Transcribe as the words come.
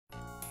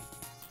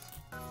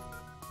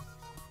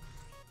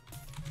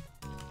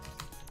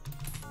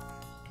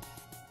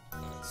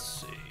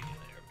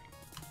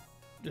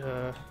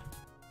can't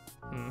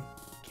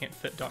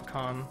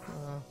fit.com.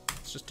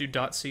 Let's just do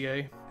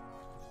 .ca.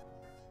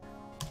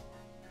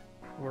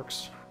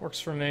 Works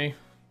for me.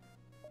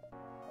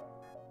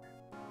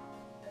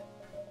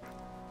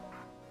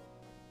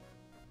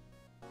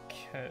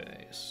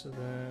 Okay, so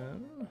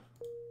then...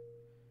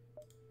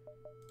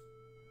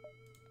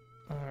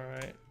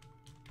 Alright.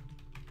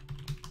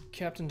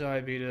 Captain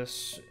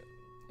Diabetus.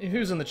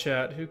 Who's in the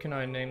chat? Who can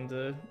I name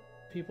the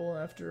people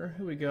after?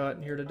 Who we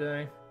got here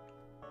today?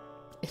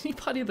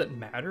 Anybody that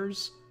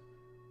matters?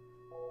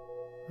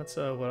 That's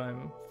what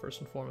I'm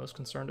first and foremost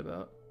concerned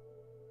about.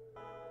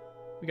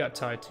 We got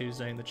Ty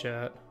Tuesday in the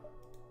chat.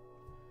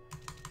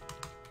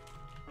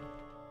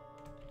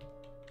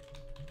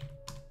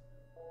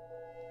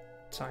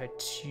 Ty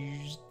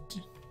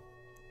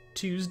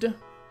Tuesday.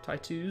 Ty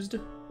Tuesday.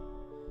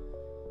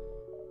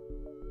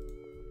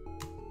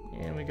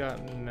 And we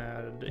got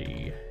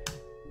Maddie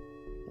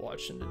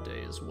watching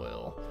today as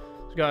well.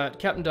 We got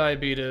Captain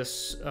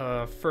Diabetus,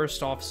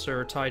 First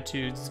Officer Ty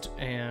Tuesday,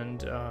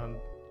 and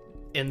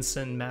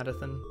Ensign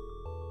Madathan.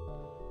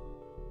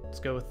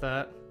 Let's go with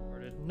that.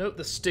 Note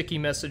the sticky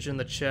message in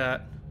the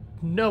chat.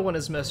 No one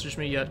has messaged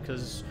me yet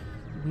because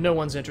no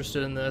one's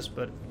interested in this,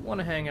 but want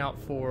to hang out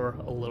for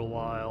a little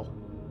while.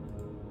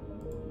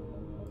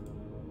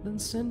 Then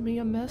send me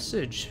a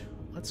message.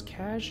 Let's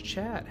cash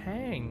chat,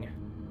 hang.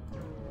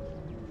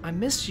 I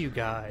miss you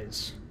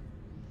guys.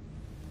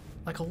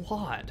 Like a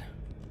lot.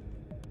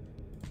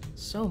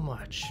 So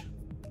much.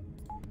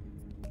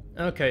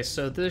 Okay,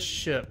 so this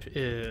ship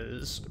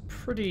is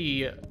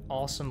pretty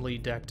awesomely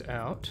decked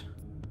out.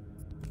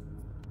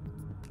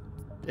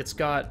 It's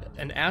got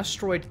an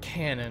asteroid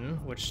cannon,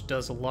 which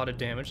does a lot of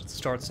damage. It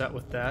starts out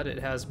with that. It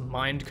has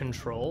mind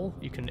control.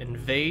 You can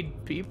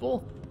invade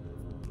people.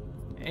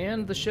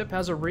 And the ship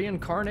has a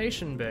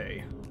reincarnation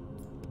bay,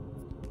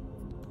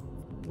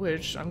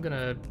 which I'm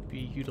gonna be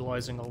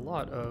utilizing a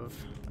lot of,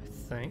 I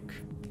think.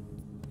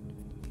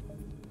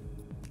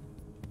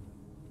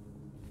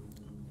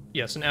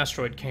 Yes, an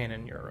asteroid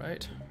cannon, you're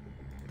right.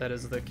 That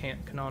is the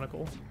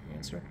canonical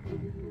answer.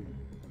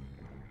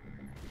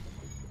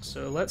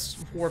 So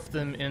let's warp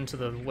them into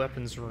the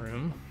weapons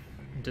room,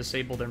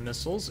 disable their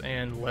missiles,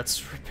 and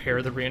let's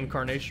repair the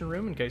reincarnation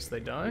room in case they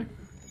die.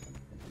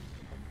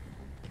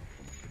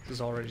 This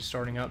is already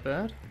starting out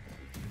bad.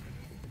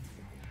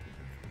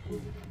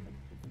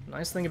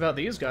 Nice thing about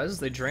these guys is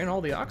they drain all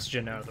the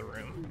oxygen out of the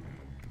room.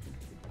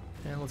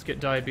 And let's get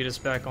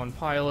Diabetus back on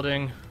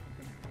piloting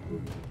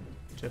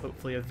to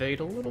hopefully evade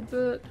a little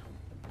bit.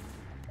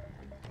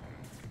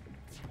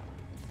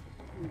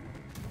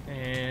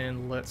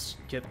 And let's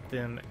get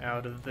them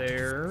out of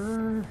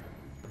there.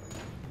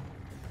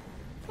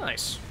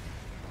 Nice.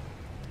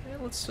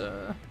 And let's,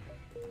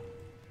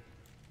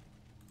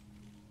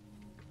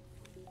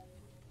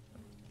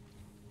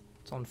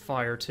 it's on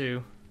fire,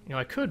 too. You know,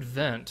 I could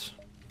vent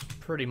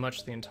pretty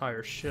much the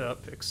entire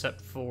ship, except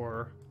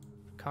for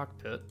the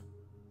cockpit.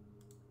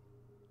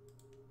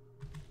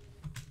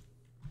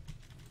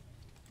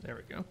 There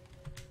we go.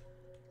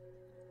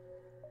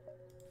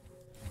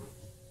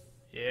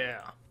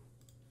 Yeah.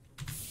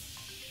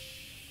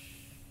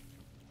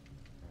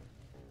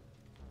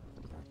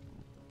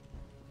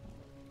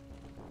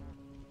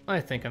 I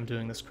think I'm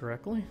doing this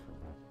correctly.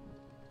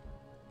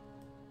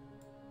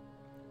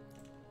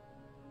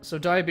 So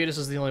Diabetus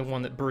is the only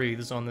one that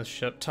breathes on this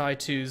ship. Ty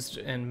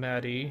Tuesday and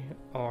Maddie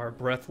are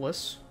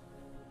breathless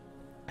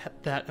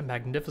at that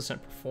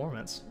magnificent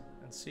performance.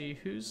 And see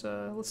who's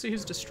let's see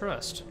who's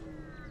distressed.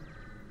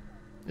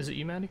 Is it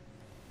you, Maddie?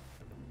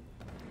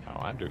 Oh,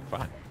 I'm doing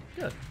fine.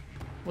 Good.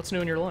 What's new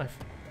in your life?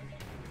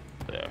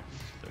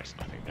 There's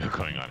nothing new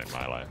going on in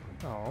my life.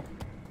 Oh.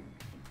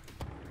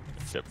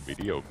 Except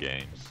video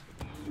games.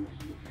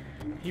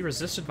 He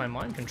resisted my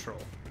mind control.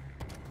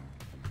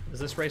 Is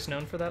this race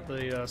known for that,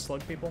 the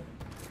slug people?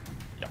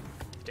 Yeah.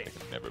 Damn.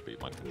 Never be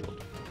mind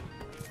controlled.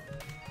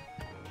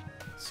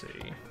 Let's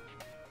see.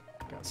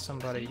 Got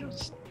somebody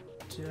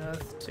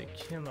death. Take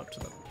him up to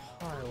the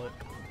pilot.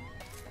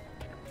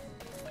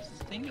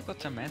 The thing about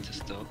the mantis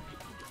though.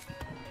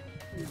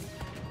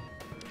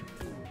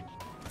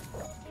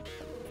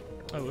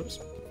 Oh, whoops.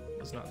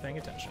 Was not paying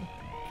attention.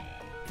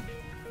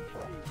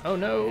 Oh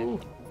no!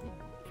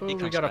 Oh,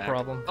 we got a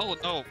problem. Oh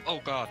no! Oh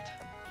god!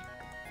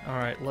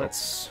 Alright,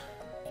 let's...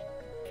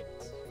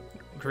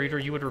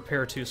 Greeter, you would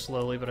repair too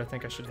slowly, but I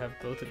think I should have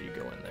both of you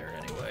go in there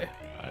anyway.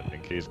 I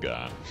think he's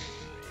gone.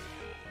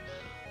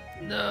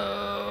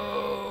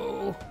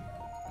 No!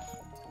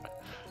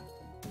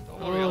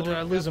 Oh, did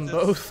I lose them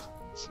both?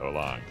 So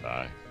long,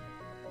 Ty.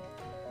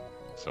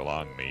 So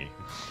long, me.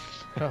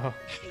 Oh.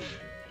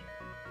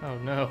 Oh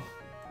no.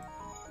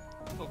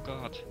 Oh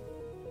god.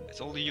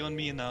 It's only you and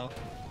me now.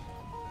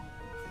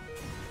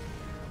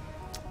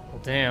 Well,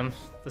 damn.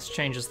 This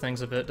changes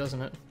things a bit,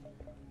 doesn't it?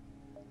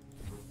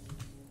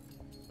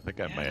 I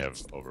think I may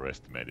have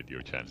overestimated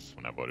your chances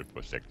when I voted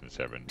for Sector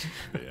 7.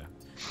 Yeah.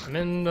 I'm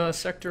in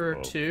Sector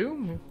Whoa.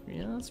 2.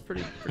 Yeah, that's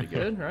pretty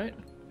good, right?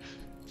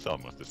 It's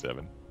almost a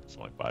 7. It's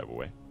only 5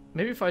 away.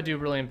 Maybe if I do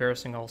really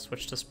embarrassing, I'll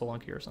switch to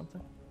Spelunky or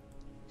something.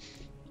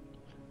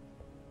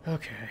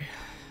 Okay.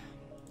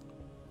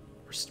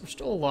 We're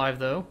still alive,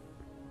 though.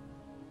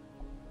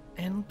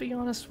 And be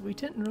honest, we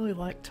didn't really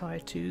like Tie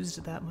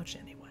Tuesday that much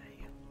anyway.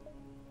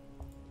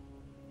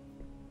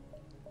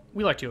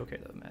 We liked you okay,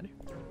 though, Maddie.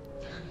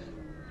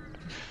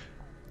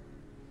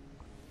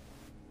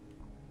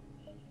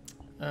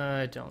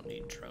 I don't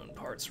need drone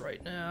parts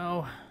right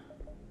now.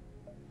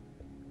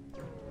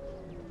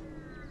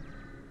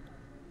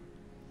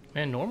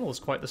 Man, normal is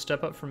quite the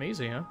step up from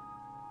easy, huh?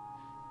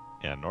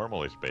 Yeah,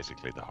 normal is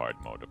basically the hard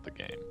mode of the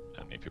game,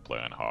 and if you play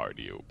on hard,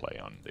 you play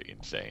on the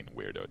insane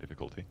weirdo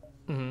difficulty.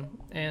 Mm-hmm.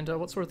 And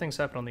what sort of things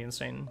happen on the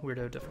insane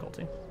weirdo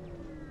difficulty?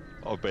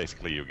 Well,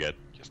 basically you get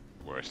just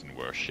worse and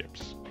worse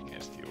ships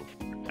against you,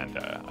 and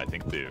I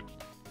think the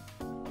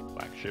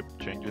flagship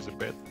changes a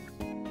bit.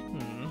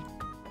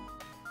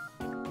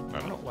 I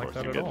don't like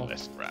that you at get all.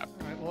 less scrap.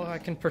 Alright, well, I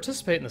can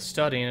participate in the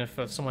study, and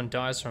if someone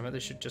dies from it, they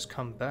should just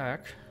come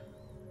back.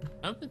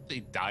 I don't think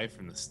they die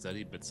from the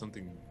study, but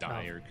something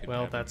dire could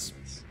well, happen. that's...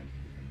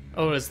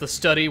 Oh, is the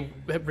study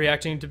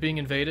reacting to being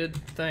invaded?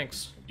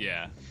 Thanks.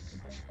 Yeah.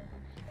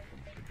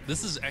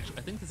 This is actually,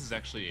 I think this is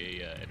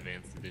actually a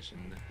advanced edition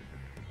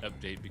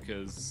update,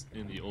 because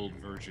in the old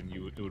version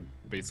it would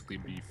basically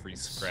be free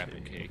scrap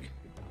and cake.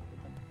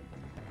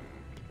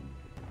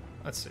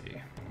 Let's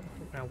see.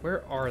 Now,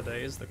 where are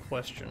they is the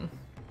question.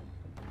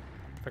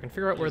 If I can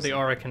figure out where they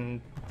are, I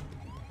can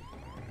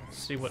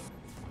see what...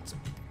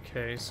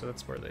 Okay, so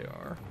that's where they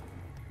are.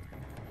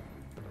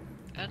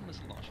 And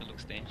missile launcher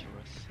looks dangerous.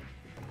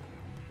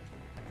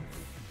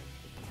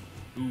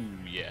 Ooh,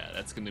 yeah,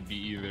 that's gonna be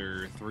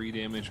either 3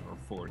 damage or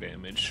 4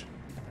 damage.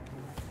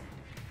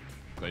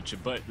 Glad you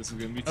butt, this is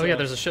gonna be tough. Oh yeah,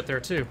 there's a ship there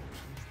too.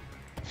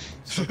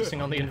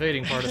 Focusing on the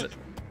invading part of it.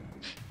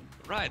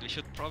 Right, we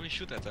should probably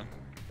shoot at them.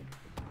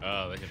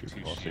 Oh, they have 2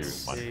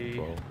 shields. See.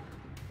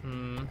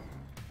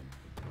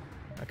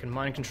 I can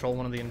mind control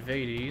one of the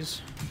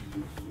invadees.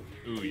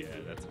 Ooh, yeah,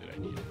 that's a good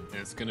idea. And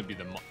it's gonna be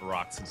the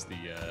rocks since the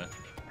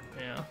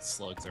Yeah.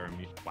 slugs are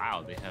immune.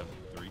 Wow, they have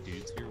 3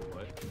 dudes here,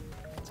 what?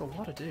 That's a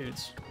lot of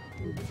dudes.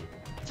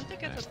 Did they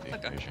get Nasty a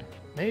gun? invasion.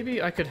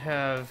 Maybe I could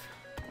have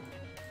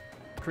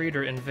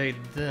Creator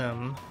invade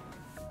them.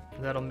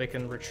 That'll make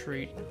them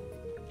retreat.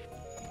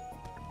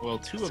 Well,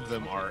 2 of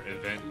them are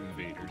event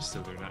invaders,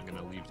 so they're not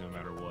gonna leave no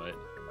matter what.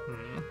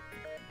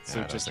 So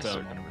Yeah, I don't just think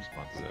they're gonna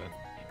respond to that.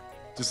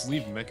 just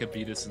leave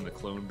Diabetus in the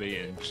clone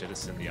bay and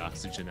jettison the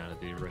oxygen out of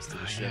the rest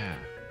of the ship. Yeah,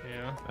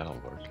 Yeah. that'll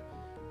work.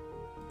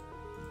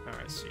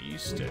 Alright, so you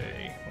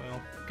stay.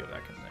 Well, go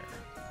back in there.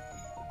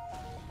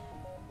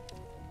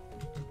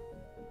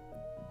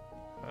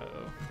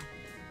 Uh-oh.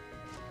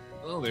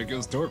 Oh, there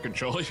goes door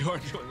control. You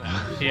aren't doing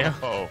that. Yeah.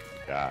 Oh,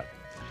 God.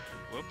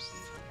 Whoops.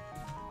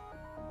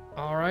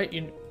 Alright,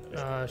 you...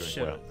 Doing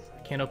shit. well.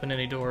 I can't open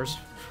any doors.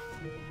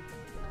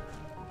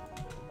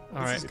 This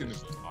Alright. is gonna be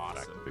Back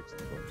awesome. to fix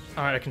the doors.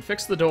 Alright, I can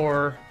fix the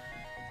door,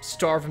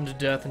 starve him to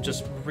death, and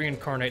just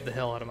reincarnate the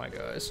hell out of my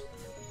guys.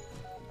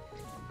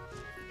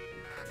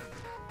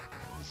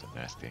 It's a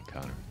nasty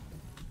encounter.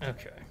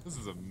 Okay. This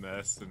is a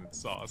mess, and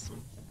it's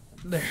awesome.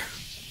 There.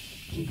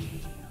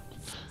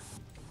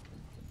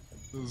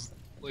 Those,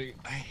 like,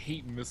 I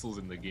hate missiles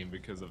in the game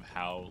because of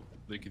how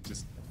they could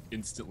just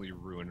instantly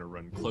ruin a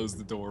run. Close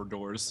the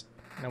doors.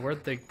 Now,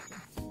 where'd they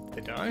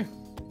die?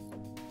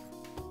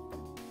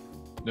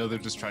 No, they're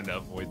just trying to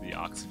avoid the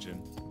oxygen.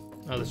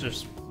 Oh, they're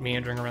just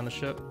meandering around the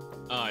ship.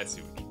 Oh, I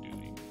see what you're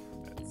doing.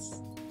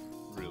 That's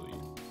really...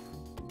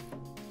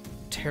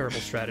 Terrible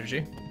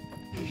strategy.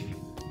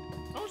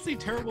 I would say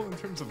terrible in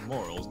terms of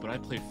morals, but I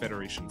play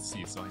Federation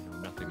C, so I know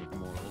nothing of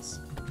morals.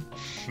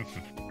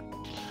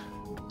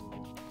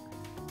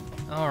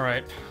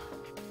 Alright.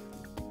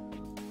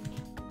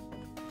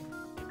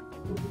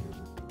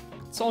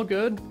 It's all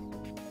good.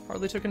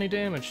 Hardly took any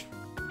damage.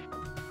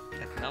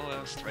 And now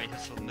a stranger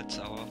submits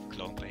our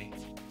clone bay.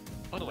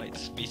 Oh no,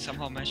 wait, we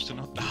somehow managed to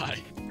not die.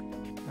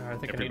 Alright, I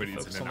think I need to Everybody's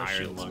focus in on an the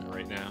iron shields. lung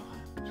right now.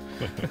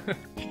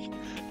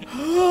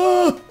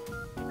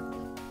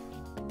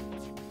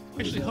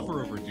 Actually,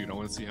 hover over dude. I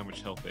want to see how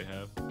much health they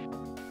have.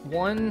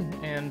 1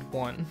 and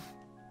 1.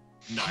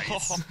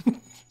 Nice.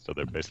 So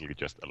they're basically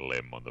just a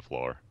limb on the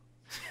floor.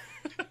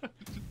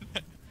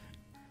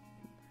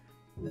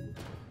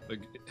 Like,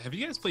 have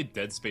you guys played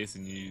Dead Space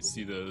and you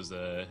see those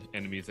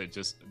enemies that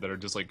are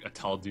just like a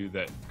tall dude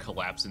that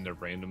collapse into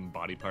random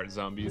body part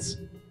zombies?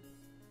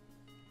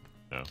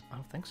 No. I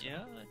don't think so.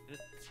 Yeah,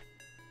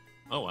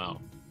 Oh wow.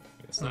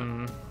 I guess not.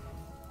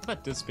 I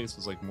thought Dead Space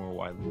was like more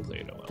widely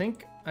played. Oh, well. I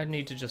think I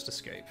need to just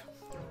escape.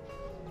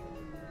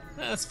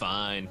 That's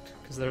fine.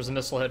 Because there was a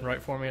missile heading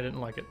right for me, I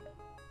didn't like it.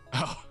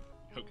 Oh,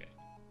 okay.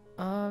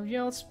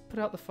 Yeah, let's put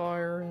out the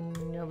fire,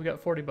 and yeah, we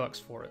got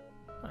 $40 for it.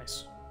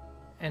 Nice.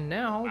 And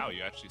now, Wow,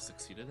 you actually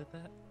succeeded at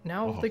that?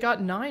 now Oh. they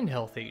got 9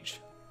 health each.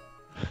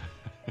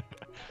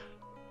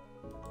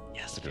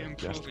 yes, They're we're doing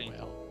just improving.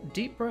 well.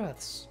 Deep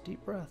breaths,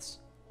 deep breaths.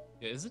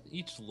 Yeah, isn't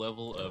each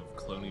level of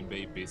cloning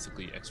bay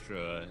basically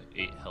extra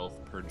 8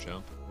 health per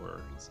jump,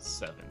 or is it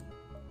 7?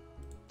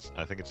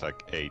 I think it's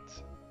like 8,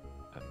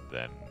 and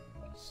then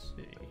Let's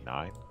see.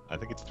 9. I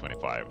think it's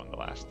 25 on the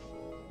last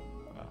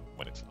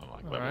when it's on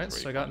like All level right,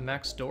 3. so I got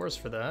max doors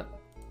for that.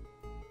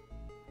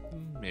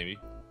 Maybe.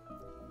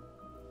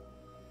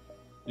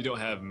 You don't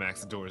have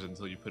max doors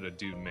until you put a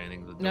dude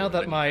manning the door. Now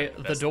that then you have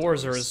the best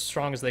doors are as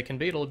strong as they can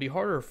be, it'll be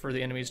harder for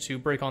the enemies to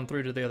break on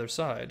through to the other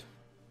side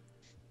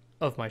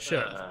of my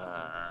ship.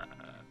 I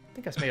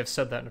think I may have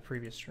said that in a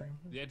previous stream.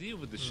 The idea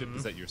with the ship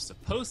is that you're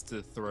supposed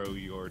to throw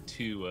your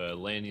 2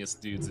 Lanius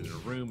dudes in a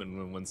room,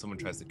 and when someone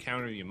tries to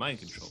counter, you mind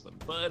control them.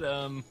 But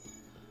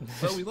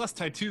well, we lost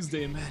Ty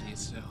Tuesday and Manny,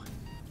 so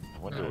I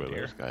wonder where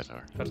those guys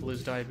are. About to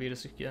lose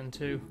Diabetus again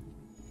too.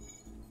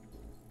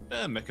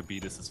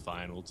 Mechabetus is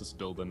fine. We'll just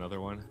build another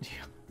one.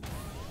 Yeah.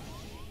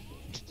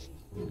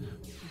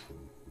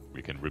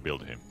 We can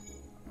rebuild him.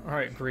 All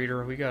right,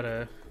 Greeter, we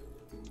gotta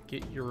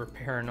get your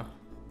repairing.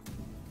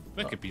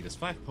 Mechabetus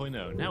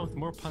 5.0 now with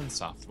more pun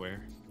software.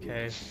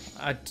 Okay,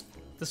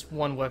 this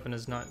one weapon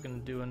is not gonna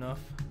do enough.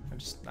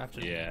 I have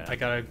to. Yeah. I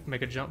gotta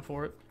make a jump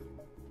for it.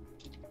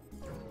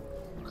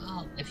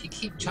 Well, if you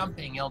keep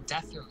jumping, you'll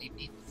definitely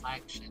beat the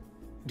flagship.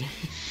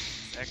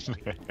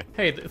 Exactly.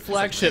 Hey, the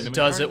flagship random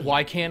does it. environment.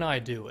 Why can't I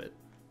do it?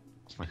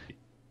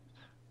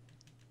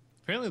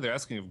 Apparently they're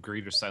asking if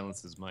Greeter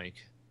silences Mike.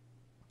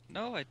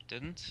 No, I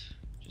didn't.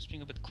 Just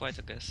being a bit quiet,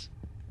 I guess.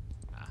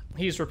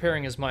 He's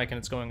repairing his mic, and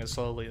it's going as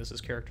slowly as his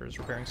character is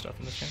repairing stuff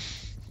in this game.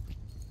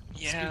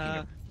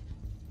 Yeah.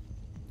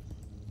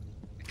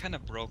 I kind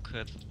of broke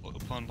it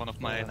upon one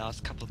of my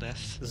last couple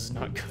deaths. This is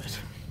not good.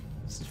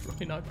 This is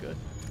really not good.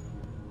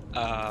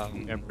 Yeah,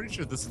 I'm pretty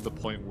sure this is the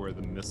point where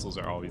the missiles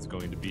are always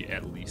going to be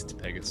at least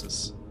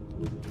Pegasus,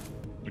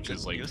 which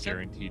is like Use it?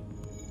 guaranteed.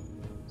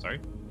 Sorry?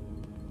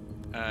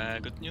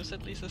 Good news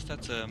at least is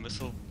that the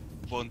missile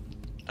won't,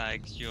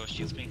 like, your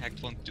shields being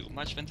hacked won't do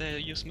much when they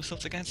use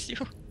missiles against you.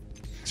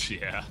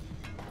 Yeah.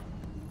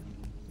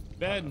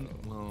 Bad.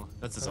 Well,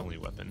 that's his only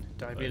weapon.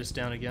 Diabetes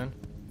down again.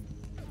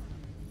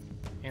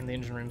 And the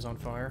engine room's on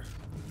fire.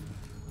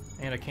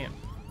 And I can't.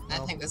 I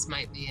well, think this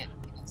might be it.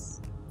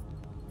 Yes.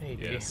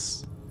 maybe.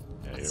 Yes.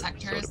 Yeah, What you're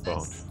sector sort is of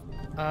boned. this?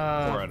 4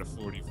 out of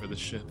 40 for the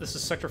ship. This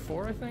is Sector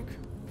 4, I think?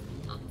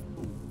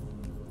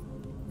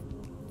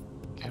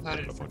 I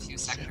voted for 2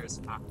 sectors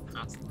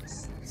past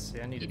this. Let's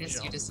see, I need to You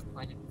jump.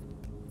 disappointed.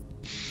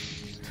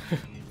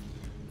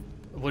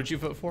 What did you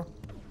vote for?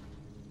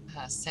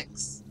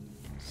 6.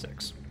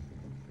 6.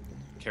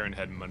 Karen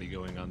had money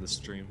going on this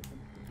stream.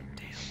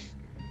 Damn.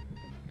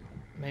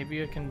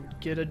 Maybe I can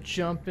get a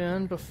jump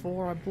in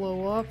before I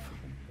blow up.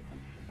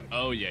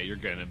 Oh yeah, you're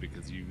gonna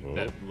because you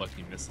that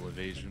lucky missile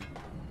evasion.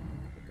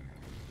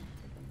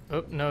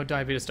 Oh, no,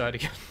 Diabetes died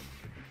again.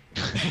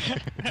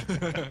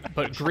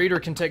 But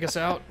Greeter can take us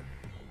out.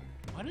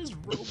 What is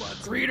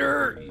robots?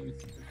 Greeter!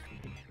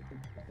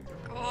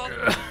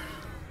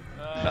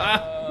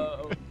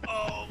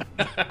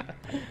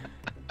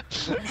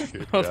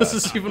 Oh, this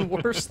is even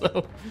worse,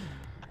 though.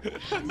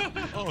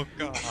 Oh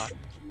god.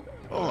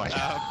 Oh my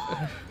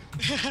god.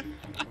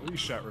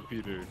 3-shot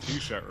repeater,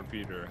 2-shot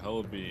repeater,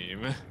 hull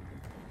beam.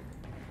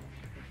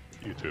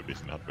 YouTube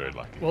is not very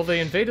lucky. Well, they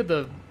invaded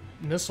the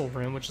missile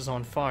room, which is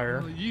on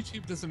fire. Well,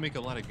 YouTube doesn't make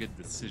a lot of good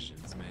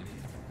decisions,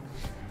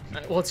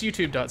 man. Well, it's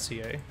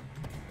youtube.ca,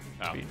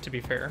 Oh. to be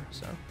fair,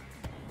 so.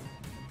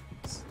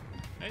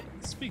 Hey,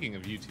 speaking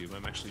of YouTube,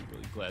 I'm actually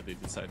really glad they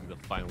decided to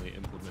finally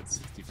implement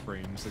 60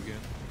 frames again.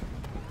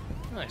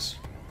 Nice.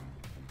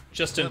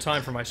 Just in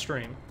time for my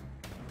stream.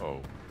 Oh.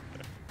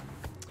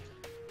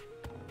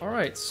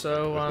 Alright,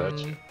 so,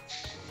 Was that-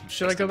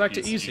 should I go back to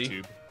It's easy?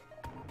 YouTube.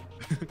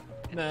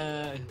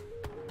 Nah.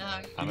 No,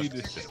 Honestly, need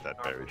it's just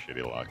that very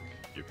shitty luck.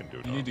 You can do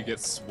You need to normal. get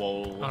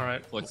swole.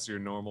 Alright. Flex your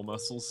normal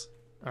muscles.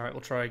 Alright,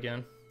 we'll try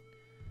again.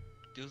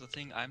 Do the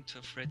thing I'm too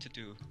afraid to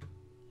do.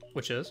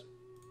 Which is?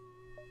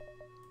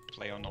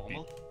 Play on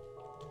normal.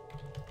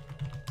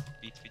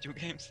 Beat video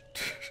games.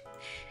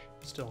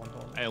 Still on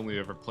normal. I only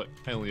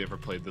ever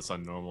played this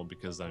on normal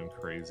because I'm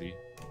crazy.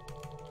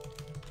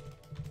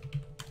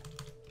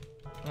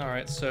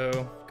 Alright,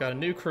 so, got a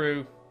new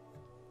crew.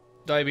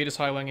 Diabetes,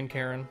 Highwing, and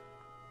Karen.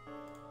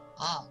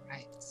 all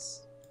right.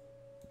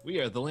 We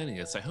are the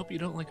Lanius. I hope you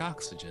don't like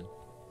oxygen.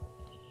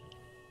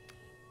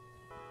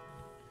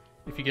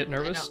 If you get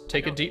nervous, I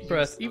take a don't deep use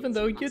breath, even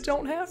though you oxygen.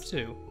 don't have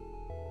to.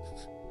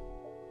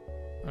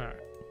 Alright.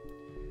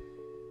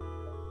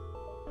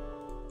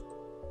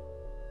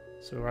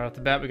 So right off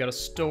the bat, we gotta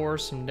store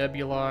some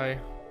nebulae.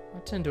 I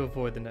tend to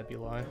avoid the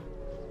nebulae.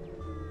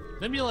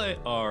 Nebulae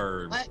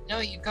are. What? No,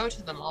 you go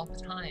to them all the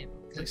time.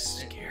 'Cause They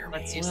it scare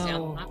lets me. you stay on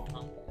the Well- map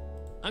longer.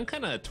 I'm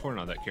kind of torn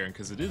on that, Karen,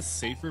 because it is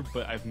safer,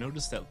 but I've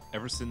noticed that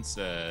ever since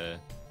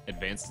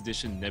Advanced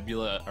Edition,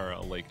 Nebula are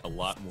like a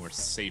lot more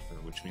safer,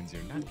 which means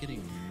you're not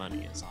getting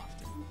money as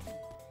often.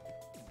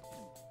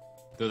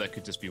 Though that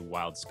could just be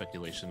wild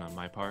speculation on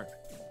my part.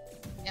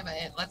 Yeah, but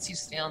it lets you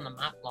stay on the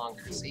map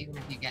longer, so even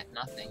if you get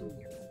nothing,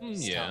 you're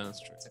still, Yeah, that's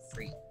true.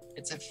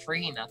 It's a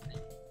free nothing.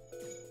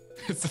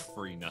 It's a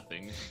free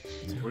nothing.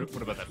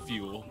 What about that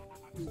fuel?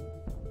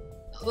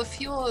 Well, the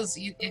fuel is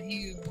if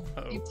you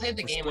Uh-oh. play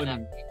the We're game splitting-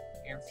 enough,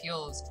 your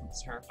fuel is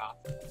conserved off.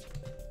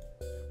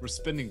 We're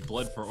spending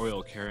blood for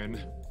oil,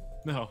 Karen.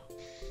 No.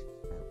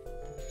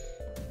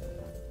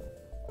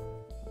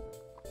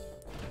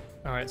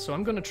 Alright, so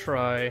I'm gonna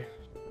try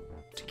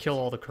to kill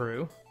all the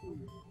crew.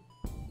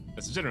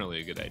 That's generally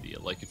a good idea.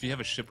 Like, if you have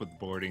a ship with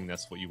boarding,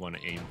 that's what you want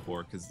to aim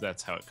for, because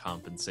that's how it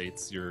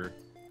compensates. You're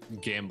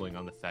gambling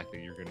on the fact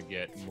that you're going to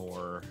get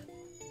more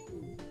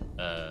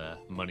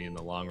money in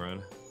the long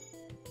run.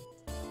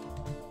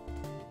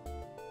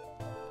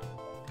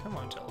 Come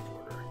on, teleporter.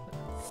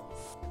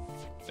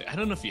 I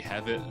don't know if you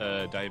have it,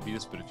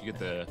 Diabetus, but if you get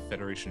the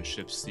Federation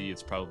Ship C,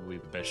 it's probably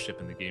the best ship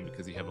in the game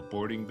because you have a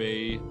boarding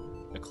bay,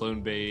 a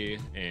clone bay,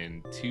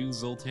 and 2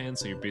 Zoltans,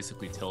 so you're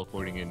basically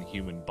teleporting in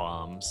human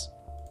bombs.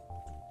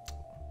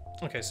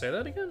 Okay, say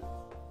that again?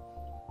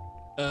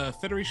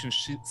 Federation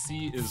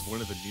C is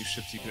one of the new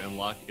ships you can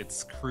unlock.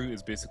 Its crew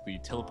is basically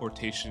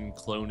teleportation,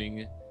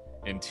 cloning,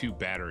 and 2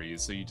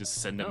 batteries, so you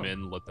just send them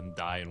in, let them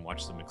die, and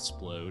watch them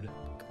explode.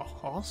 Oh,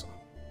 awesome.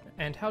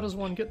 And how does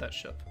one get that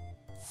ship?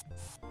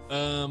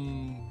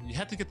 You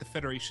have to get the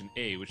Federation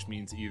A, which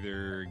means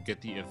either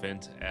get the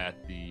event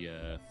at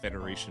the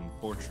Federation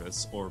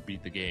Fortress or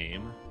beat the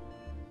game.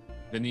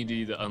 Then you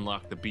need to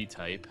unlock the B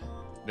type.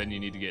 Then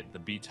you need to get the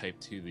B type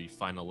to the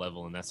final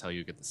level, and that's how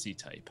you get the C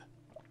type.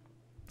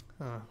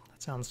 That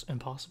sounds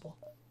impossible.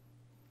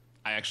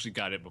 I actually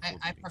got it before.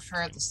 I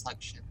prefer the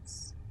slug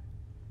ships.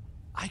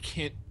 I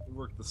can't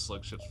work the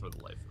slug ships for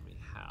the life of me.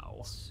 How?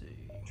 Let's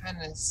see. I'm trying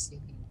to see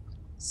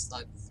what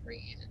slug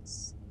 3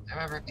 is. I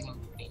remember it being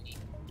pretty neat.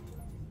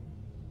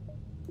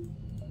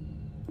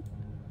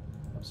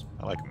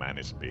 I like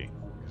Lanius B.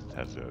 'Cause it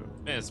has a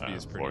Lanius B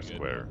is pretty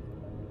good.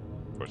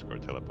 four square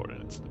teleport,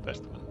 and it's the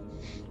best one.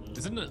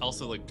 Isn't it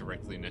also like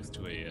directly next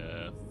to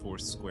a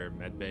 4-square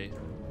med bay?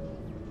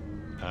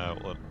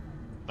 Well,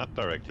 not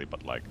directly,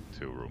 but like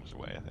 2 rooms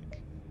away, I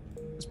think.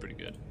 That's pretty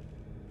good.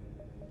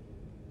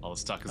 All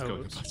the talk is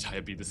going above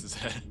Diabetus'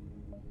 head.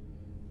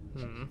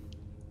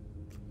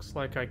 Looks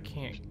like I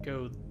can't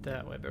go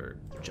that way. Better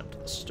jump to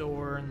the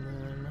store and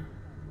then...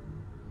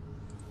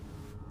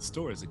 The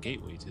store is a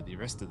gateway to the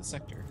rest of the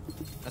sector.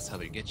 That's how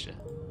they get you.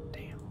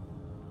 Damn.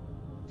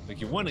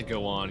 Like, you want to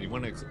go on, you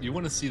want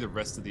to see the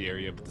rest of the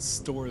area, but the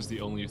store is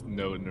the only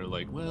node, and they're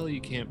like, well, you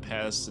can't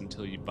pass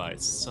until you buy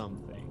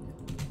something.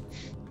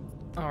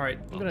 Alright,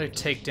 I'm gonna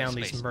take down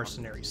these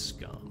mercenary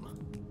scum.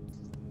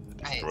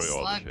 Alright, Destroy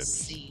all the Slug ships.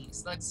 C.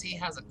 Slug C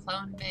has a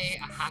clone bay,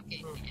 a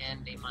hacking,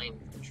 and a mind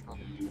control.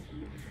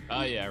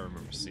 Oh yeah, I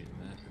remember seeing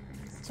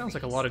that. Sounds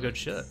like a lot of good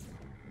shit.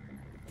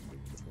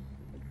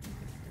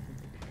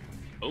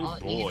 Oh All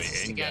it boy, needs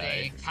is to and get guy.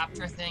 a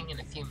capture thing and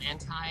a few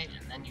manti,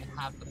 and then you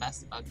have the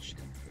best bug ship.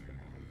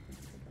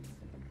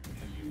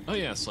 Oh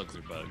yeah, slugs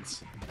are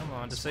bugs. Come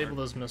on, disable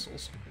those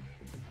missiles.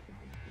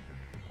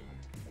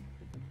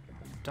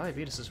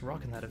 Diabetus is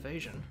rocking that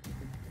evasion.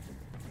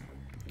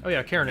 Oh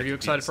yeah, Karen, are you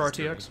excited for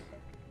RTX?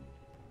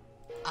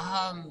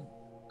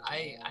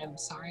 I'm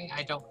sorry,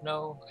 I don't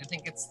know. I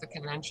think it's the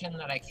convention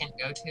that I can't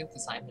go to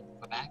because I'm in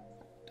Quebec.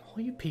 All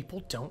you people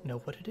don't know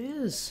what it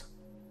is.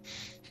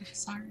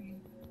 Sorry.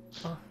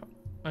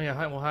 Oh yeah,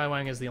 Hi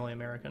Wang is the only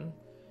American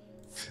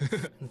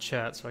in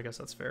chat, so I guess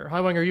that's fair. Hi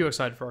Wang, are you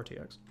excited for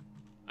RTX?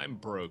 I'm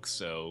broke,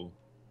 so...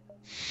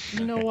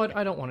 You know what?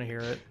 I don't want to hear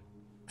it.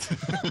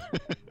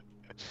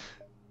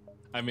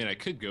 I mean, I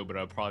could go, but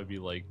I'd probably be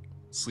like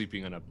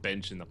sleeping on a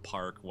bench in the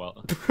park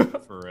while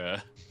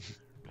for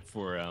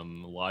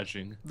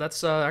lodging.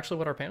 That's actually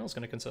what our panel is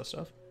going to consist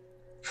of.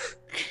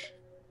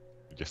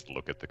 You just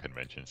look at the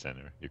convention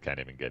center. You can't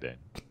even get in.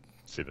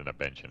 Sit on a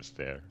bench and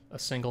stare. A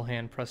single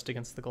hand pressed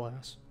against the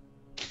glass.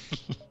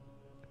 I'm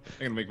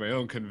gonna make my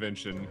own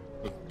convention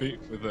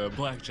with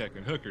blackjack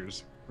and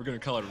hookers. We're gonna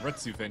call it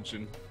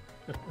Retsuvention.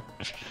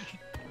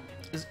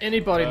 Is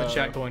anybody in the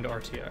chat going to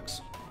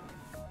RTX?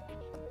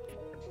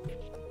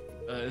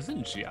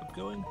 Isn't Giap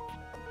going?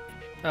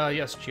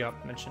 Yes,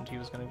 Giop mentioned he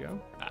was going to go.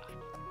 Ah.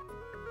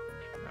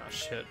 Oh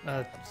shit.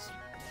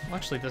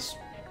 Actually, this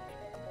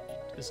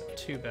isn't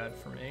too bad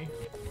for me.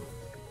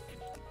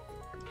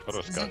 Photo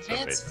Is scouts are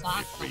advanced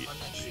flak the basically one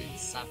that free.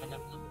 shoots 7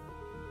 of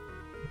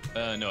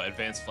them? No,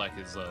 advanced flak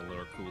is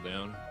lower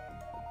cooldown.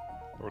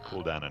 Or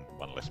cooldown and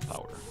 1 less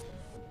power,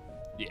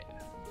 Yeah,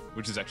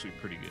 which is actually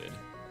pretty good.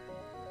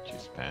 which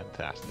is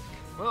fantastic.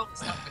 Well,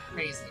 it's not the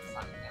crazy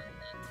flak down then.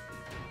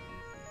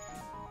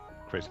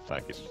 Crazy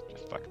Flag is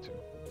just fuck too.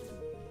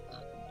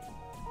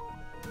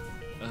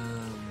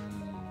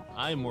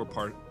 I'm more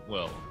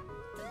well,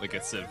 like I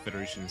said,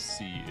 Federation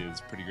C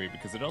is pretty great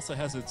because it also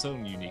has its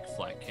own unique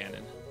flak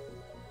cannon.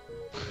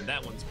 And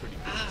that one's pretty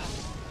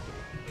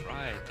good.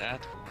 Right,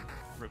 that one.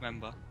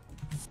 Remember.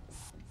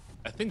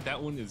 I think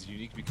that one is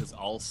unique because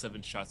all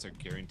 7 shots are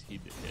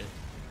guaranteed to hit.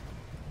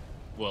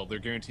 Well, they're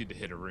guaranteed to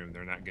hit a room.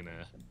 They're not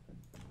gonna...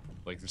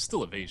 Like, there's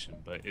still evasion,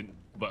 but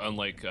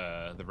unlike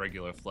the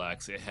regular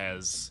flaks,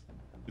 it's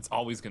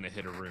always gonna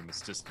hit a room.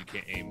 It's just you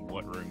can't aim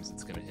what rooms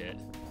it's gonna hit.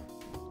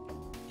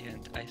 Yeah,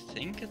 and I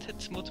think it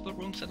hits multiple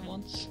rooms at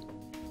once.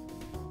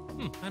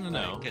 I don't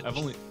know. Like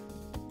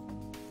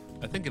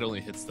I think it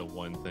only hits the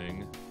one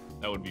thing.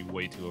 That would be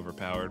way too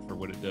overpowered for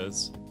what it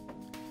does.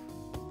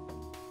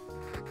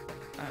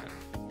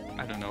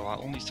 I don't know. I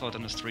only saw it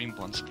on the stream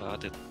once,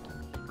 but it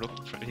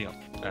looked pretty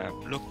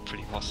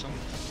awesome.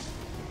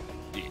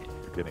 Yeah.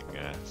 We're getting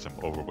some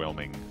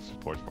overwhelming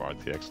support for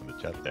RTX in the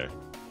chat there.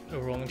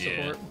 Overwhelming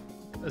Yeah. support.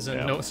 As in,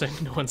 Yeah.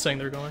 no one's saying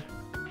they're going.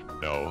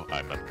 No,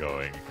 I'm not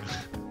going.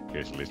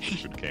 Here's a list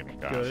of good gaming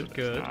cards.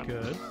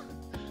 Good.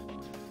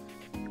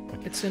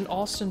 It's in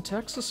Austin,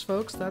 Texas,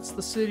 folks. That's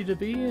the city to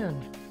be in.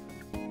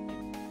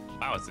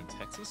 Wow, it's in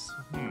Texas?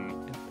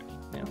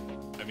 Yeah.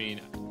 I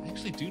mean, I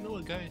actually do know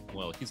a guy.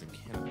 Well, he's in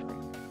Canada,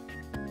 right?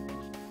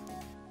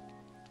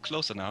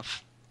 Close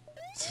enough.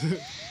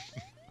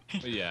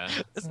 But yeah,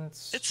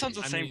 It's on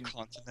the I same mean-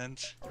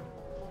 continent.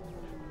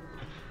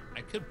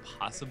 I could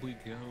possibly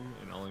go,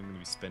 and all I'm going to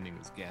be spending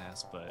is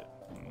gas,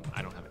 but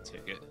I don't have a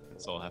ticket,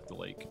 so I'll have to,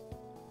 like,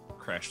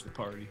 crash the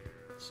party.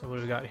 So what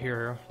do we got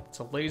here? It's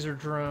a laser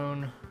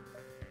drone.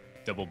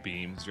 Double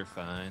beams, you're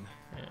fine.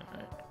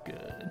 Alright,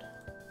 good.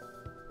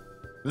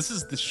 This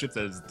is the ship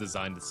that is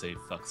designed to say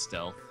fuck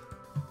stealth.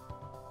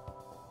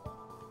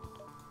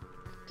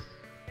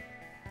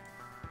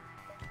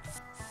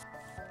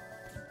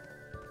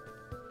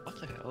 What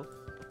the hell?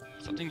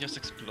 Something just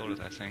exploded,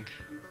 I think.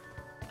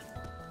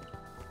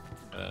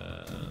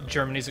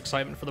 Germany's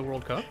excitement for the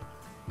World Cup.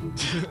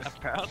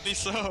 Apparently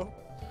so.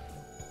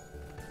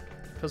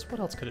 Because what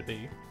else could it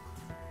be?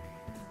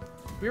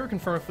 We ever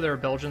confirm if there are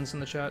Belgians in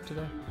the chat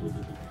today? Do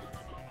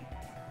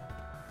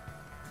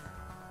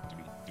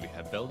we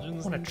have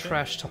Belgians? I want in to chat?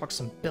 trash talk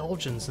some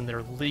Belgians and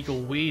their legal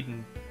weed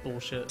and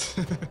bullshit.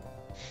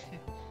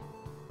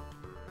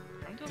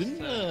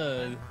 Didn't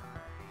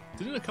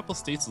a couple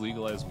states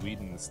legalize weed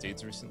in the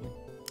States recently?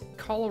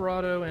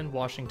 Colorado and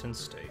Washington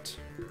State.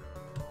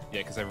 Yeah,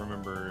 because I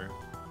remember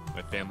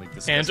my family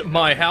discussing And that.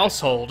 my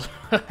household.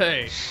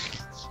 Hey.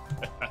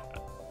 I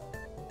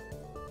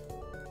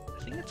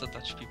think it's the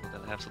Dutch people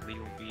that have the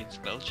legal weeds.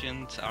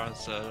 Belgians are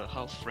the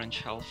half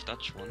French, half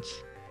Dutch ones.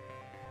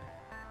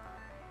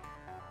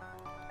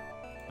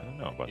 I don't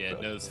know about Yeah,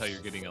 that. notice how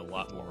you're getting a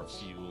lot more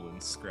fuel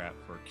and scrap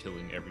for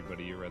killing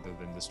everybody rather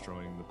than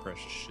destroying the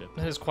precious ship.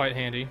 That is quite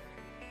handy.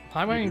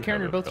 Highway You and do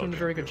Karen, have you're a both doing a Belgian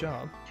very good hero.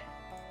 job.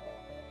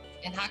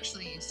 It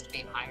actually used to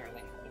be higher.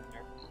 They haven't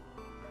nerfed it.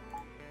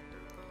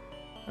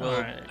 Well,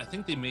 Alright. I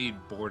think they made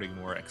boarding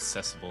more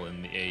accessible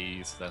in the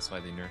AE, so that's why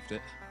they nerfed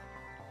it.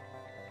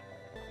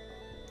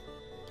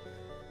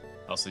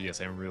 Also,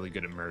 yes, I'm really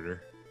good at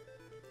murder.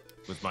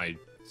 With my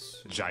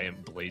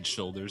giant blade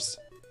shoulders.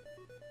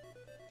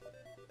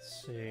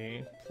 Let's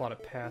see. Plot a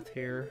path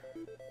here.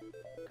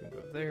 Can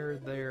go there,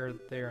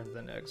 there, and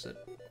then exit.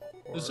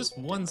 There's Or- just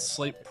one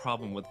slight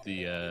problem with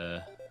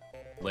the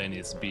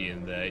Lanius B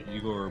in that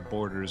your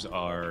borders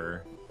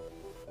are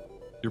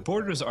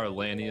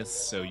Lanius,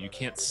 so you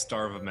can't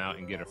starve them out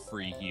and get a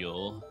free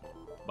heal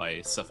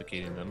by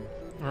suffocating them.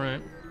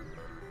 Alright.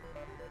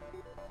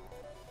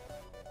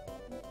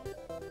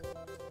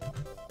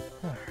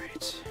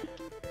 Alright.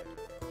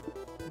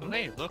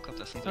 Hey, look at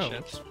this in the Oh,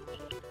 ships. oops.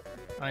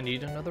 I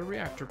need another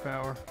reactor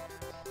power.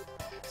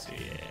 So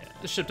yeah.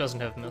 This ship doesn't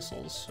have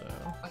missiles, so...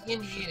 What you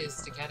need is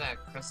to get a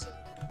crystal.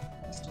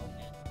 It's a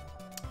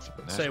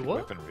Say nasty what?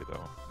 weaponry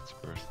though. It's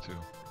burst too.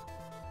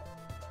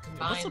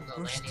 What's a Combine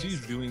the burst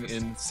Lanius 2 doing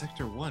crystal- in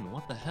Sector 1?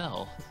 What the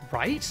hell?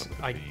 Right? Something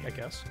to I be-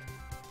 guess.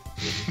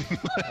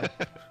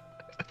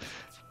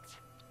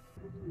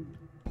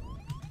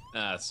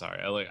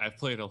 Sorry. I've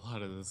played a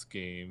lot of this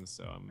game,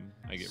 so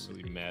I get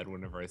really mad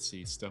whenever I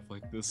see stuff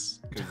like this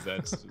because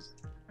that's just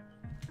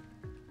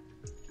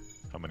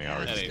How many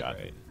hours that you ain't got?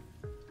 right.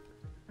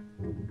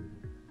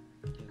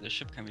 Yeah, this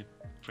ship can be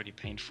pretty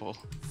painful.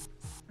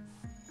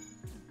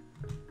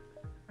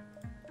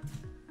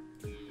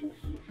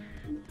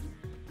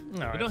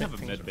 No, We don't have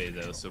a med bay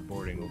though, so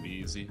boarding will be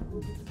easy.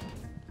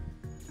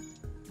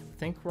 I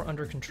think we're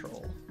under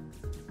control.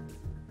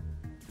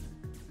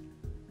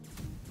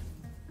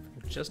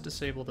 Just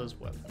disable those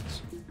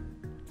weapons.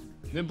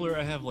 Nibbler,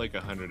 I have like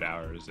 100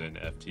 hours in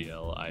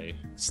FTL. I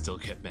still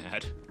get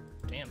mad.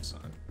 Damn,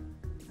 son.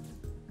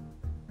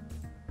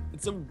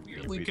 It's a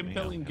weirdly beat me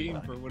compelling up, game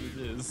come for what it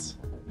is.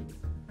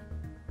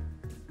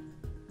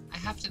 I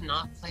have to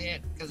not play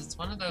it because it's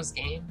one of those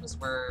games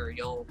where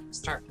you'll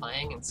start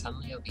playing and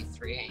suddenly it'll be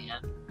 3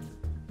 a.m.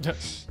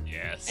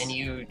 Yes. and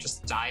you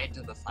just died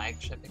to the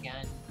flagship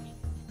again.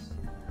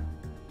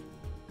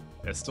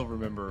 I still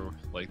remember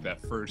like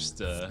that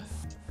first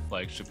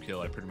flagship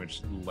kill. I pretty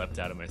much leapt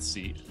out of my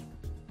seat.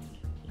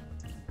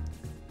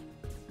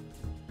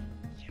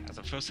 Yeah,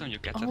 the first time you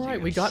get that Alright,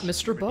 thing, we it's got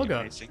Mr. pretty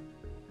Bugga. amazing.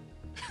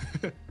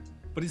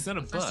 But he's not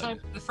a bug.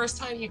 The first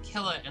time you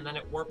kill it and then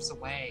it warps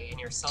away and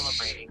you're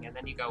celebrating and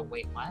then you go,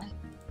 wait, what?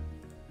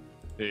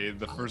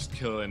 The first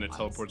kill and it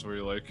teleports where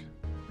you're like,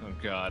 oh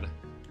god.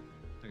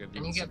 I gotta do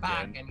And you this get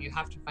back again. and you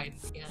have to fight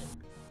it again.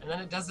 And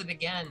then it does it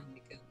again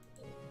because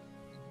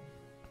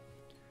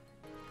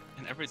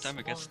And every time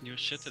it gets new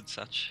shit and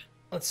such.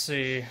 Let's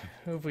see.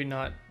 Who have we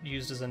not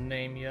used as a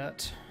name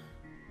yet?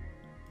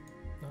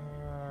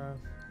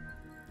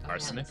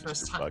 Arsenic? the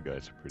first Mr. time Bugga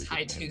is a pretty Tie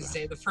good name, though.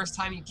 Tuesday, the first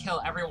time you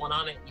kill everyone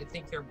on it, you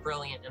think you're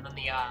brilliant, and then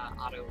the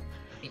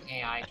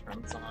AI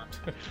turns on.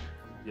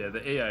 Yeah,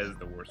 the AI is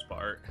the worst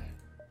part.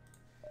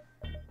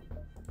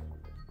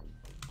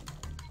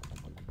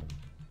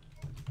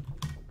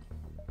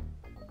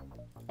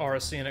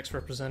 RSCNX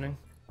representing.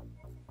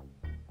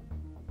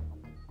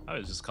 I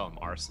would just call him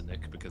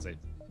Arsenic because I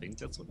think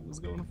that's what he was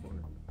going for.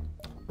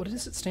 What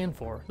does it stand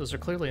for? Those are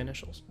clearly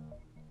initials.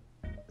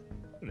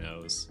 Who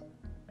knows?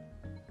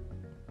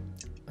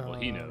 Well,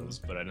 he knows,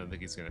 but I don't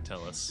think he's going to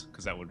tell us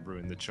because that would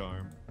ruin the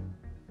charm.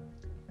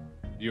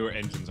 Your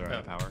engines are out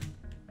of power.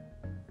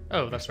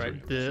 Oh, that's right.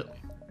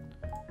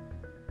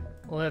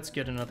 Let's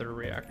get another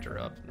reactor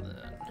up, and then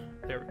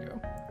there we go.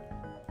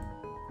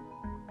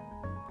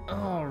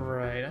 All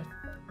right,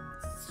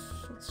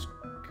 let's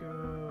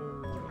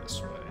go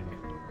this way.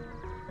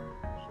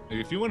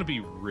 If you want to be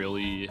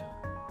really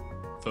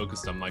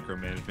focused on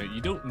micromanagement,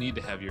 you don't need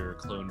to have your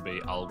clone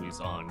bay always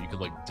on. You could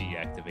like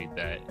deactivate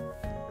that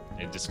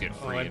and just get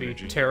free I'd be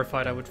energy.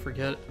 terrified I would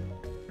forget.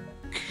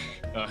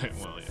 Well,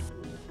 yeah.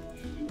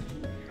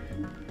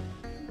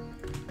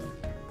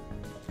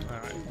 All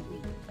right.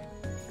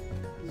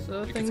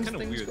 So Like, things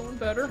weird. going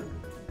better.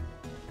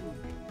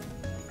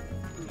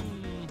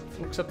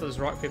 Except those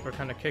rock people are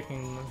kind of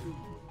kicking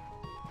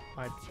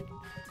my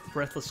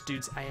breathless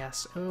dude's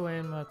ass. Oh,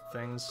 and my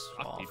thing's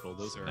Rock off. people,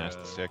 those are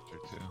Nasty sector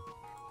too.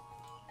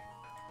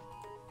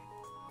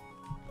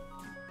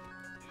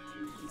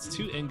 it's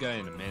 2 Engai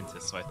and a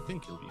Mantis, so I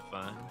think you'll be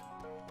fine.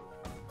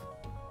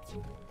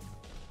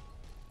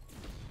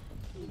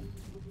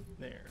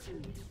 There.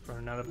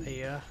 Running out of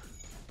air.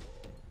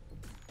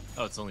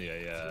 Oh, it's only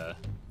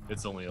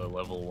a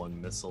level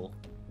 1 missile.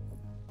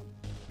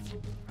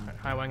 Alright,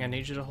 Highwing, I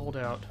need you to hold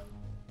out.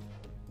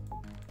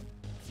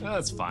 Oh,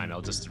 that's fine.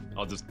 I'll just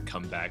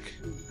come back.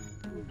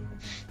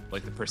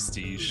 Like the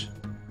Prestige.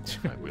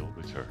 I will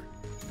return.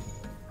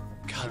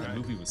 God, that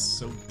movie was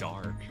so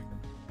dark.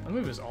 That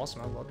movie was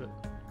awesome. I loved it.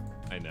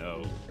 I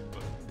know.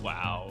 But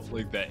wow.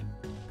 Like that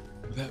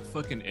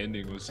fucking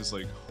ending was just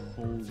like,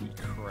 holy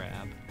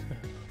crap.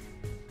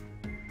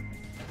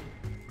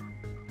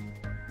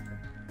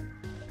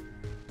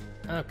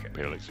 Okay.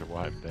 Barely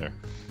survived there.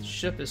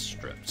 Ship is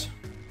stripped.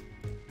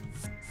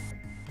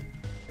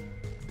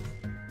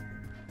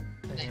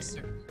 Thanks,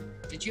 sir.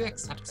 Did you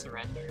accept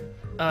surrender?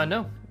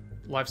 No.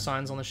 Life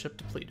signs on the ship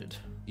depleted.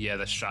 Yeah,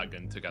 the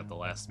shotgun took out the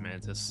last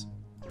Mantis.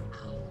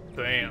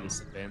 Bam.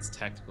 This advanced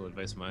tactical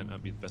advice might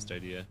not be the best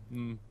idea.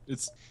 I'm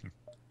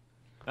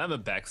a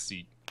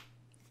backseat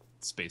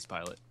space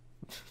pilot.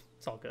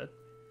 It's all good.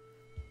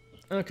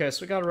 Okay,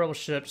 so we got a rebel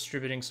ship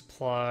distributing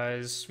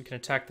supplies. We can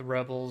attack the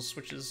rebels,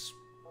 which is...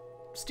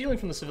 Stealing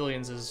from the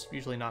civilians is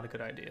usually not a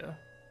good idea.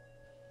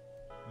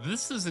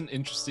 This is an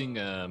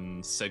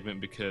interesting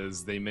segment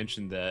because they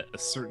mentioned that a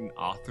certain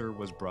author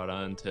was brought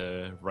on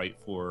to write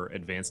for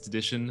Advanced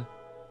Edition.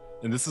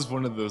 And this is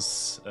one of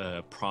those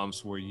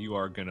prompts where you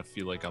are going to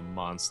feel like a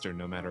monster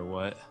no matter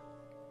what.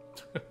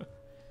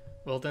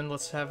 Well, then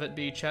let's have it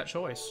be chat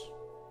choice.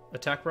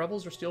 Attack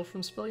rebels or steal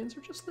from civilians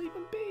or just leave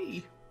them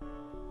be.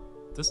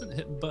 Doesn't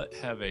Hit Butt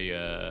have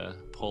a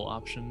pull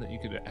option that you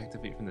could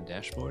activate from the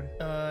dashboard?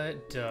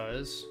 It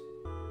does.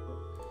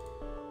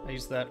 I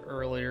used that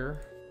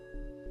earlier.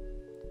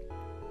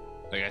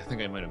 Like, I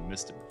think I might have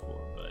missed it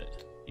before,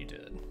 but... You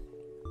did.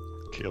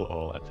 Kill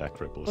all attack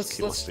rebels. Let's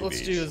kill do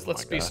civvies. this. Oh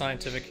Let's my be God.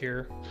 scientific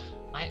here.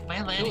 My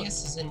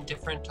Lanius is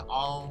indifferent to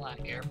all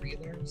air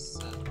breathers,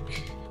 so...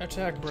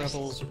 Attack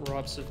rebels,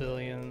 rob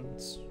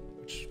civilians.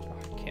 Which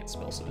I can't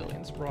spell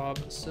civilians. Rob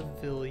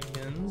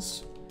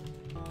civilians.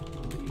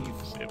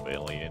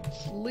 Civilians.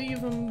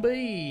 Leave them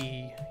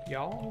be,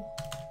 y'all.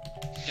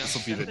 This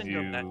will be the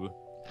new...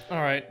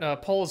 All right,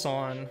 poll is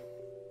on.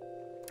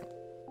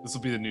 This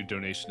will be the new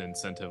donation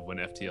incentive when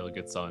FTL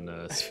gets on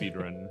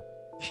speedrun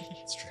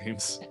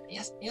streams.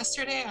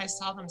 Yesterday I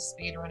saw them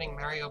speedrunning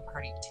Mario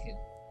Party 2.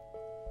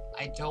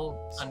 I don't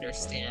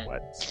understand.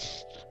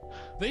 What?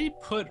 They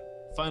put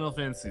Final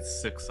Fantasy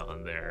VI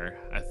on there.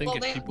 I think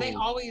Well, if people... they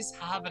always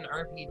have an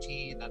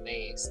RPG that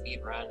they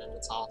speedrun, and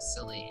it's all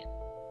silly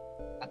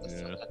at the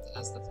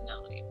as the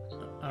finale.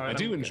 All right, I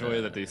do I'm enjoy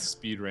gonna- that they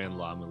speedran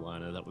La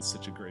Milana. That was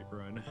such a great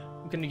run.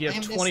 I'm gonna give I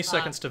missed 20 that.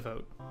 seconds to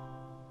vote.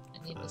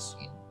 I need to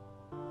see.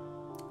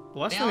 The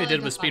last They thing all they did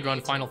end was up on speedrun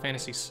YouTube. Final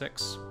Fantasy VI.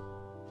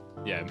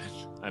 Yeah,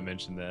 I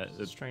mentioned that.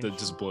 Strange. That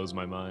just blows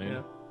my mind.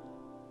 Yeah.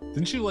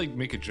 Didn't you like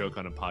make a joke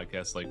on a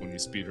podcast like when you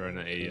speedrun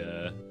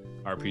a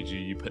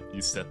RPG,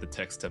 you set the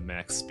text to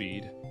max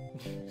speed?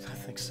 I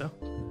think so.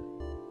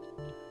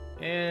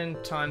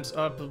 And time's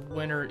up. The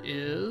winner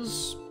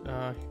is...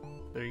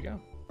 there you go.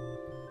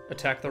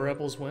 Attack the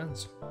Rebels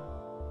wins.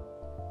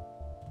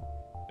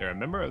 They're a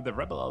member of the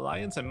Rebel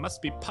Alliance and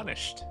must be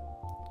punished.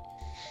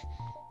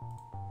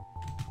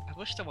 I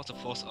wish there was a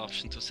fourth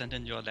option to send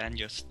in your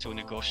Lanius to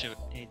negotiate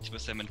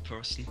with them in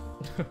person.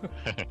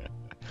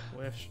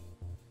 Wish.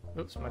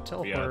 Oops, my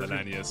We are the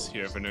teleporter. Lanius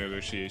here for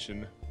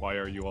negotiation. Why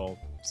are you all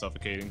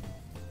suffocating?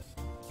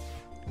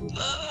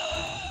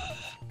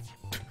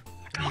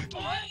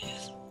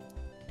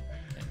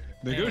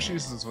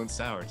 Negotiations went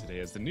sour today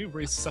as the new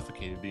race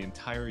suffocated the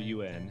entire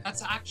UN.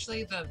 That's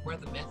actually where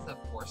the myth of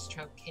force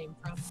choke came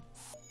from.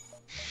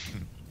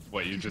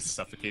 What, you're just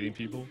suffocating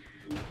people?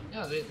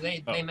 No,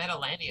 they met a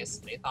Lanius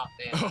and they thought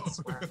that's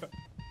where,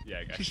 Yeah,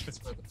 I got you.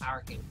 that's where the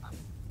power came from.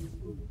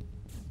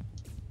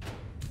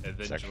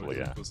 then actually,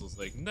 George Lucas was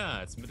like,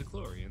 nah, it's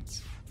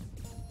midichlorians.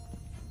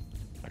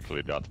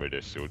 Actually, Darth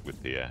Vader's suit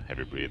with the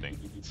heavy breathing,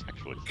 it's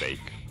actually fake.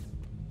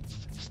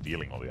 It's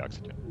stealing all the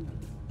oxygen.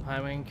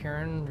 Highway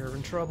Karen, you're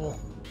in trouble.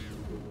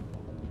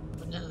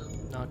 Oh, no.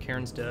 No,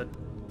 Karen's dead.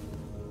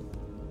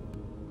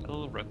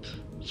 I'll rip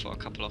for a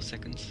couple of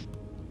seconds.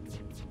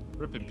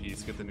 Rip in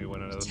peace, get the new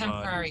one out of the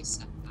pod. Temporary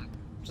setback.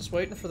 Just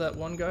waiting for that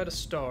one guy to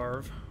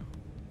starve.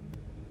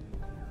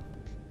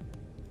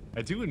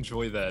 I do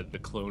enjoy that the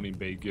cloning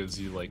bay gives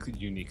you like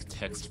unique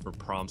text for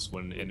prompts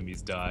when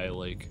enemies die.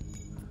 Like,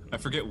 I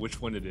forget which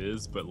one it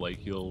is, but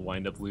like you'll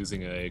wind up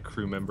losing a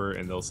crew member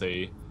and they'll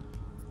say,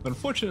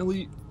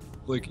 unfortunately,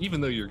 like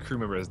even though your crew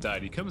member has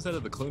died, he comes out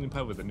of the cloning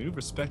pod with a new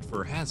respect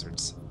for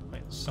hazards.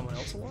 Wait, is someone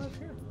else alive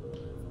here?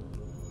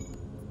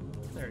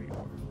 There you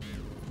are.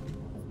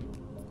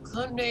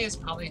 Clone Day is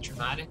probably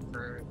traumatic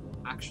for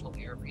actual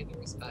air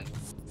breathers, but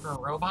for a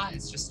robot,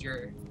 it's just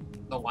the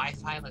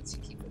Wi-Fi lets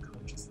you keep in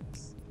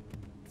consciousness.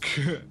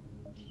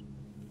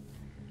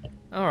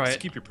 Alright. Just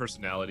keep your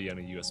personality on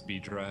a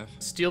USB drive.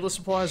 Steal the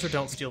supplies or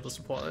don't steal the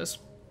supplies?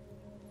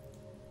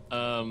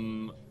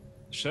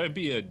 Should I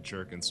be a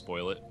jerk and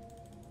spoil it?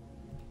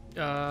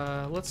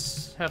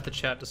 Let's have the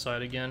chat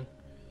decide again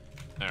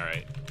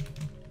Alright.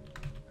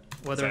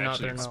 whether or I not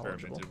actually they're knowledgeable.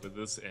 experimented with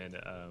this, and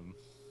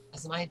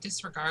As my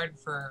disregard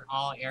for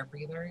all air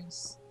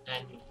breathers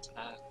and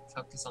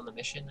focus on the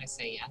mission, I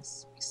say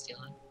yes, we steal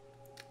it.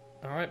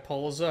 Alright,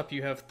 poll is up.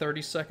 You have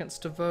 30 seconds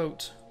to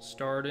vote.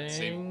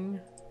 Starting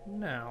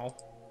now.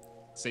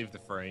 save the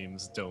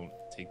frames, don't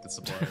take the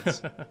supplies.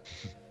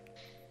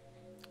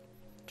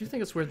 Do you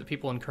think it's weird that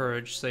people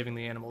encourage saving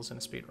the animals in a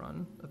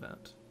speedrun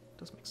event?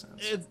 Doesn't make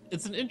sense.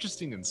 It's an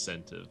interesting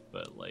incentive,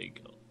 but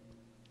like,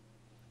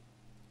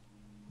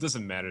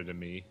 doesn't matter to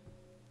me,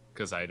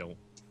 because I don't,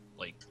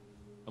 like,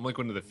 I'm like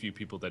one of the few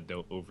people that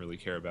don't overly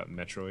care about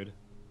Metroid.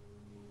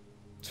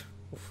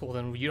 Well,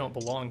 then you don't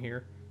belong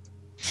here.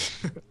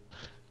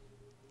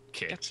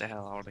 Okay. Get the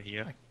hell out of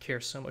here. I care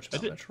so much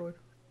about Metroid.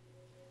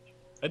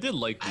 I did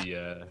like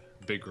the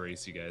big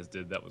race you guys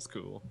did. That was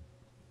cool.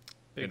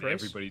 Big and race?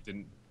 everybody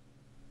didn't.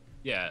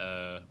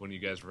 Yeah, when you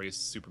guys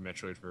raced Super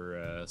Metroid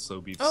for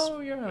Slow Beef's. Oh,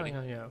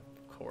 yeah,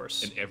 of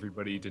course. And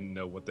everybody didn't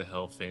know what the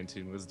hell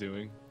Fantoon was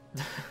doing.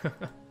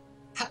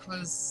 That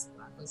was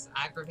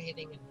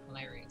aggravating and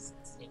hilarious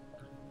at the same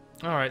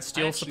time. Alright,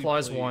 steal actually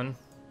supplies played- 1.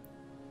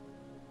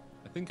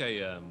 I think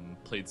I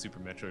played Super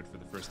Metroid for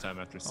the first time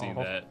after seeing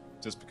Oh. that,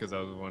 just because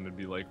I wanted to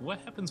be like, what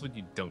happens when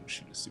you don't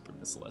shoot a super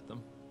missile at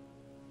them?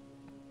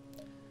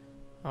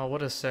 Oh,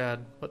 what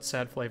sad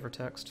flavor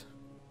text.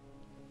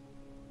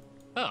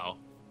 Oh,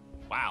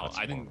 wow! That's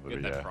I didn't one get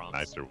of that the prompt.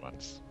 nicer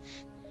ones.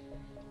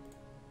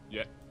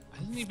 Yeah, I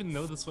didn't even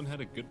know this one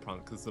had a good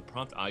prompt because the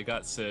prompt I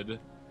got said,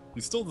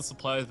 "You stole the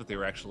supplies, but they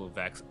were actually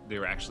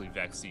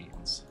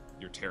vaccines.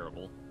 You're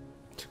terrible."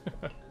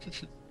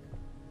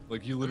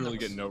 Like, you literally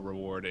get no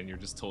reward, and you're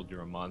just told you're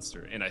a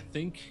monster. And I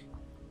think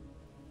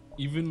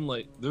even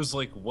like there's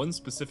like one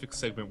specific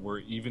segment where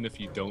even if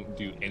you don't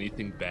do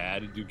anything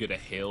bad, you get a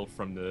hail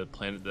from the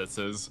planet that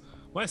says,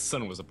 "My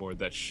son was aboard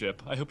that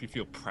ship. I hope you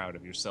feel proud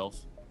of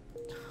yourself."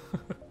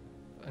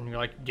 And you're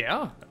like,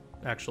 yeah,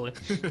 actually.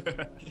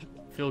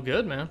 Feel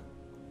good, man.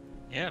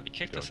 Yeah, we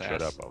kicked Don't his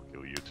shut ass. up, I'll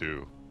kill you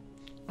too.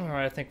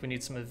 Alright, I think we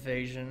need some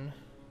evasion.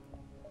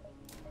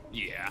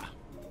 Yeah.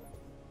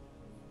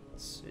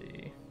 Let's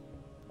see.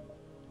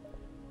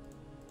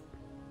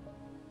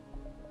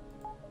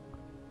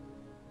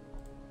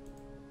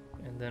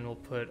 And then we'll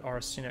put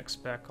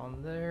Arsenics back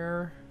on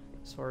there.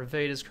 So our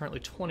evade is currently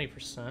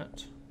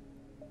 20%.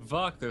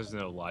 Vok, there's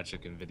no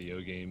logic in video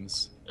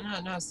games.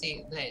 No.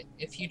 See,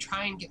 if you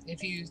try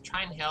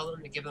and hail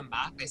them to give them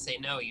back, they say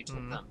no. You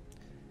took them.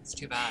 It's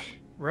too bad.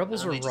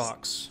 Rebels They or just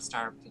rocks?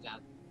 Starve to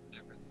death.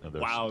 Whatever. No,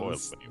 they're Wow, spoiled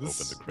this- when you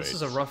this- open the crates.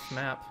 This is a rough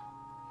map.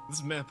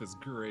 This map is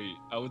great.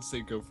 I would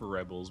say go for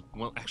Rebels.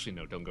 Well, actually,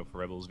 no, don't go for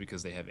Rebels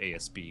because they have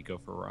ASB. Go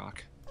for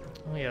Rock.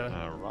 Oh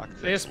yeah. Rock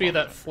ASB, takes that long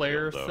enough to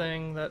flare build, though.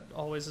 thing that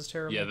always is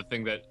terrible. Yeah, the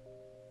thing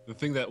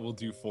that will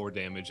do 4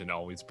 damage and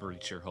always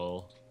breach your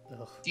hull.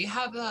 Ugh. Do you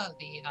have the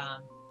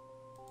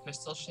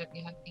crystal ship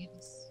you have,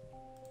 Beavis?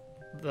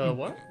 The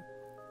what?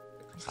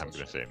 The crystal I'm gonna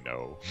ship. say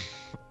no.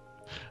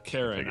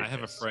 Karen, Figured I have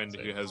a this, friend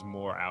so- who has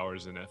more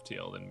hours in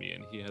FTL than me,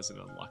 and he hasn't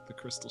unlocked the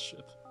crystal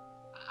ship.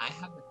 I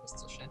have the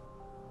crystal ship.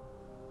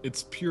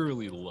 It's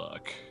purely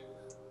luck.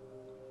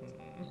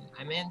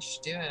 I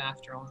managed to do it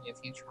after only a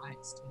few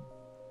tries, too.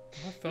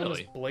 My phone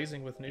Really? is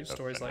blazing with news That's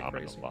stories like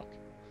phenomenal crazy. luck.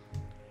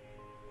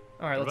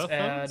 Alright, What let's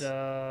about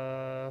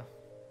add,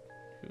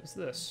 who's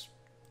this?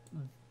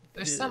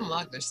 There's some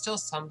luck. There's still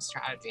some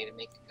strategy to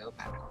make it go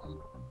better.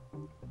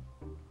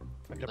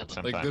 Yeah, but Like,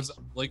 sometimes Like there's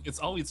like it's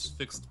always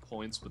fixed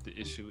points, but the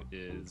issue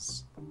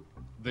is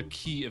the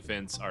key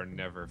events are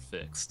never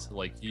fixed.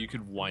 Like you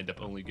could wind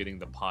up only getting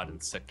the pod in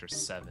sector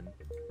 7.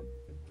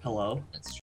 Hello? That's